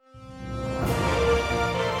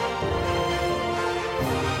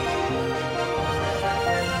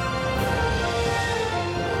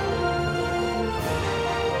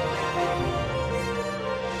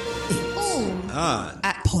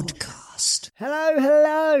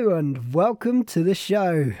Hello, and welcome to the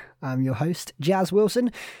show. I'm your host, Jazz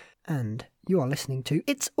Wilson, and you are listening to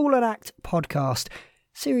It's All an Act podcast,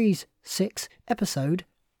 Series 6, Episode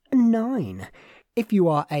 9. If you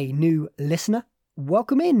are a new listener,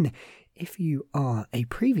 welcome in. If you are a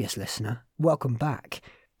previous listener, welcome back.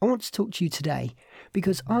 I want to talk to you today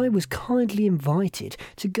because I was kindly invited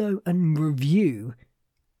to go and review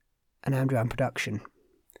an Andrew production.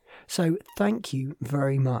 So thank you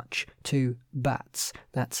very much to BATS,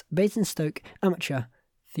 that's Basingstoke Amateur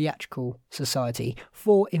Theatrical Society,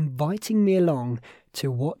 for inviting me along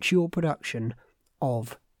to watch your production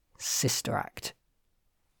of Sister Act.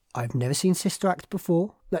 I've never seen Sister Act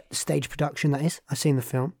before, stage production that is. I've seen the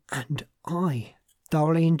film and I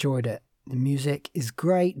thoroughly enjoyed it. The music is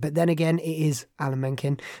great, but then again, it is Alan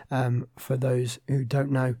Menken. For those who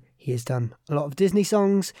don't know, he has done a lot of Disney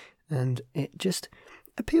songs and it just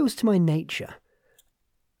appeals to my nature.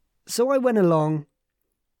 So I went along,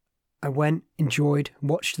 enjoyed,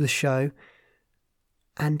 watched the show,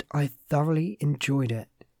 and I thoroughly enjoyed it.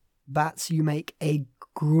 Bats, you make a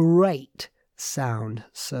great sound,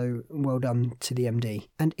 so well done to the MD.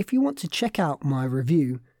 And if you want to check out my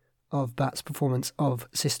review of Bats' performance of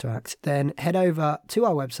Sister Act, then head over to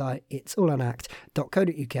our website,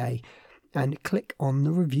 itsallanact.co.uk, and click on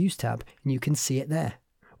the reviews tab, and you can see it there.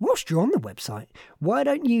 Whilst you're on the website, why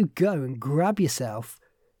don't you go and grab yourself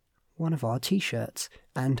one of our t-shirts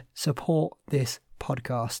and support this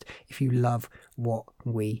podcast if you love what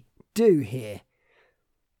we do here.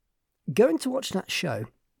 Going to watch that show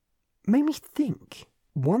made me think.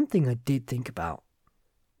 One thing I did think about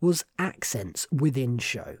was accents within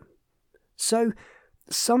show. So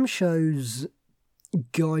some shows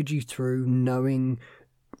guide you through knowing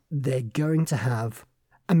they're going to have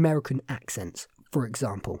American accents. For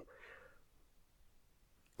example,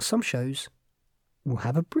 some shows will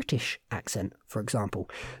have a British accent, for example.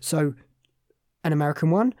 So, an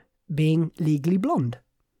American one being Legally Blonde.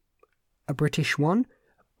 A British one,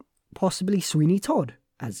 possibly Sweeney Todd,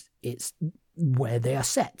 as it's where they are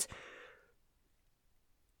set.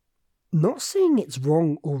 Not saying it's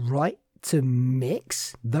wrong or right to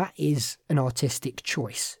mix, that is an artistic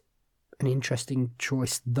choice. An interesting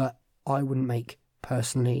choice that I wouldn't make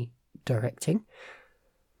personally directing.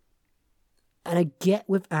 And I get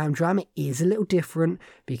with Amdram it is a little different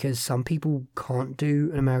because some people can't do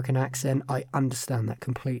an American accent. I understand that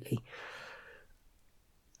completely.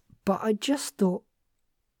 But I just thought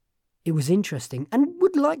it was interesting and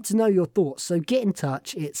would like to know your thoughts. So get in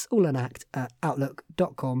touch. It's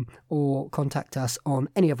allanact@outlook.com or contact us on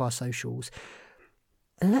any of our socials.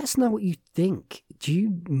 And let us know what you think. Do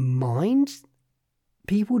you mind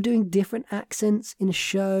people doing different accents in a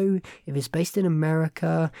show, if it's based in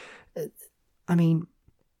America? I mean,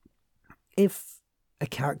 if a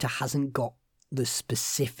character hasn't got the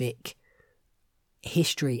specific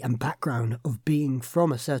history and background of being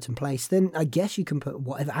from a certain place, then I guess you can put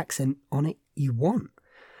whatever accent on it you want.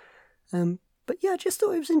 But yeah, I just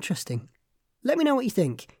thought it was interesting. Let me know what you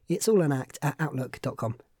think. It's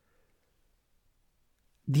allanact@outlook.com.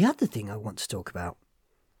 The other thing I want to talk about,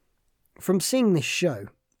 from seeing this show,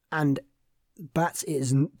 and Bats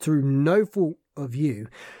is through no fault of you,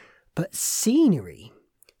 but scenery.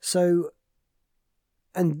 So,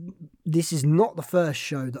 and this is not the first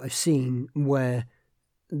show that I've seen where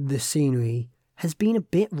the scenery has been a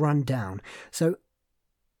bit run down. So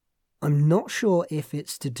I'm not sure if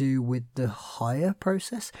it's to do with the hire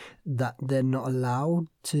process, that they're not allowed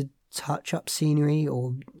to touch up scenery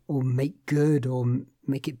or make good or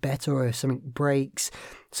make it better, or if something breaks,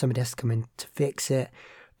 somebody has to come in to fix it.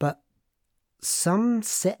 But some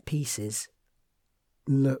set pieces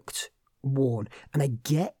looked worn, and I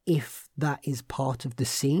get if that is part of the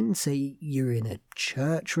scene. Say you're in a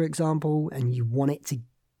church, for example, and you want it to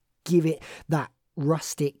give it that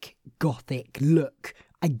rustic gothic look.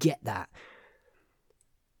 I get that.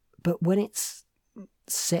 But when it's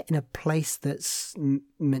set in a place that's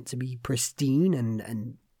meant to be pristine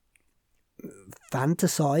and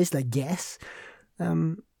fantasized, I guess,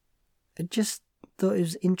 I just thought it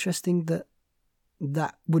was interesting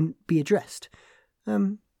that wouldn't be addressed.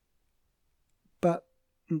 But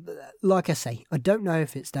like I say, I don't know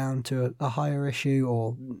if it's down to a higher issue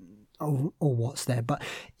or what's there, but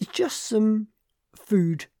it's just some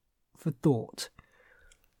food for thought.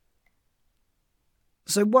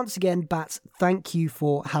 So once again, Bats, thank you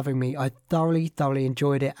for having me. I thoroughly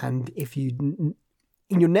enjoyed it, and if you,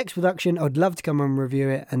 in your next production, I'd love to come and review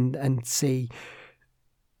it and see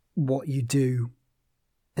what you do,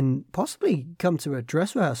 and possibly come to a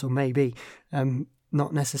dress rehearsal maybe.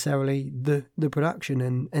 not necessarily the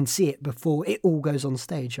production, and see it before it all goes on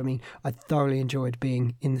stage. I mean, I thoroughly enjoyed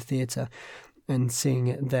being in the theatre and seeing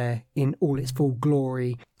it there in all its full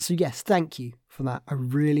glory. So yes, thank you for that. I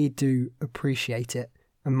really do appreciate it,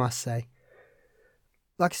 I must say.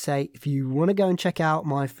 Like I say, if you want to go and check out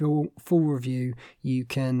my full review, you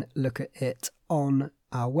can look at it on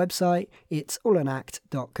our website. It's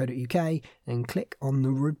allanact.co.uk and click on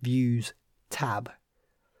the reviews tab.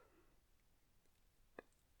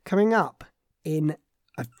 Coming up in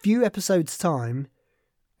a few episodes' time,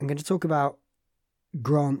 I'm going to talk about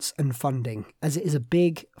grants and funding, as it is a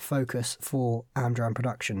big focus for Amdram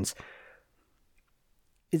Productions.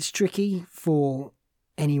 It's tricky for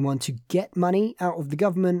anyone to get money out of the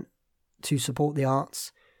government to support the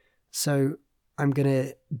arts, so I'm going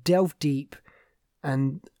to delve deep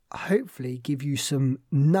and hopefully give you some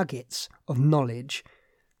nuggets of knowledge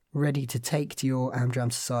ready to take to your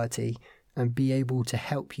Amdram Society and be able to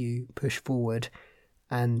help you push forward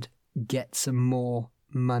and get some more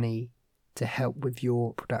money to help with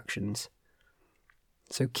your productions.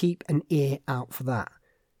 So keep an ear out for that.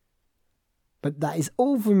 But that is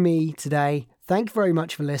all from me today. Thank you very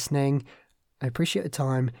much for listening. I appreciate the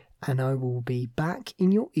time, and I will be back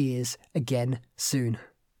in your ears again soon.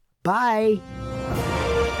 Bye!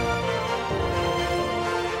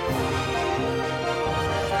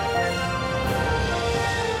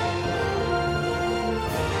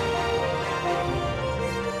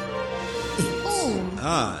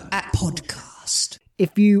 At podcast.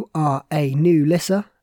 If you are a new listener